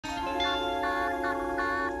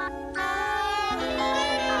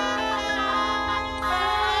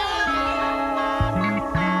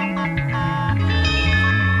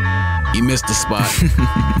missed the spot.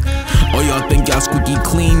 Oh, y'all think y'all squeaky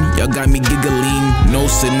clean? Y'all got me giggling.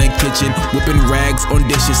 Nose in the kitchen, whipping rags on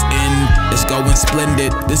dishes in. It's going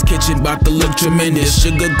splendid. This kitchen bout to look tremendous.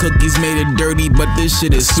 Sugar cookies made it dirty, but this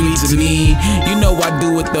shit is sweet to me. You know I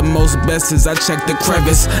do it the most best as I check the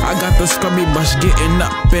crevice. I got the scrubby brush getting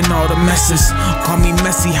up in all the messes. Call me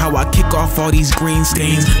messy how I kick off all these green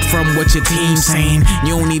stains from what your team's saying.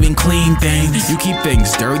 You don't even clean things. You keep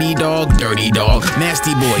things dirty dog,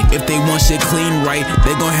 nasty boy. If they want shit clean right,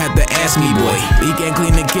 they gon' have to ask me, boy. You can't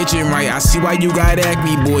clean the kitchen right, I see why you got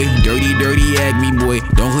acne, boy. Dirty acne, boy.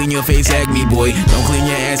 Don't clean your face, acne, boy. Don't clean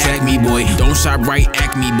your ass, acne, boy. Don't shop right,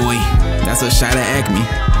 acne, boy. That's a shot of acme.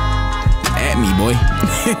 At me,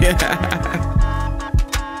 boy.